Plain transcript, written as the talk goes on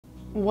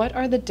What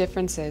are the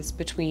differences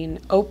between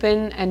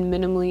open and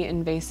minimally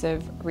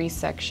invasive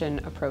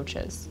resection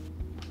approaches?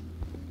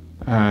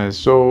 Yes,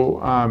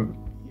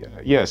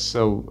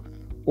 so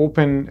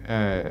open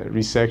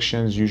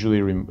resections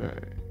usually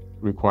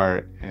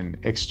require an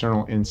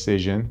external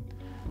incision,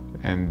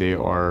 and they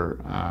are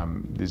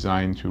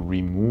designed to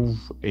remove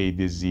a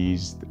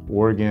diseased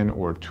organ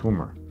or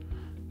tumor.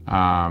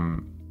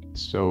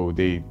 So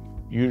they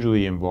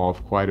usually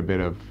involve quite a bit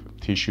of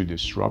tissue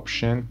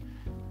disruption.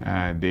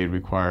 They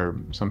require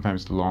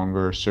sometimes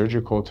longer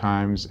surgical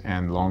times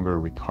and longer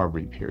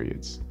recovery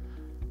periods.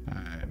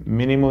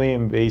 Minimally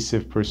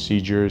invasive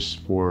procedures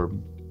for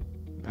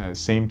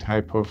same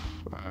type of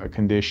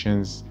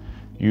conditions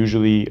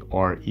usually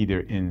are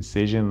either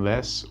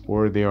incisionless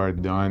or they are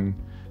done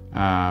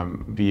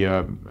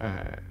via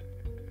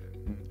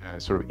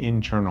sort of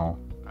internal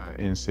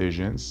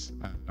incisions,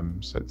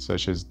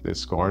 such as the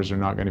scars are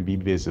not going to be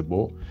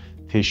visible.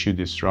 Tissue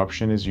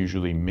disruption is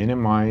usually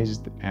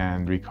minimized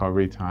and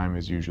recovery time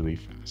is usually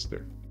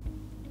faster.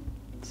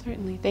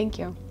 Certainly, thank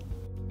you.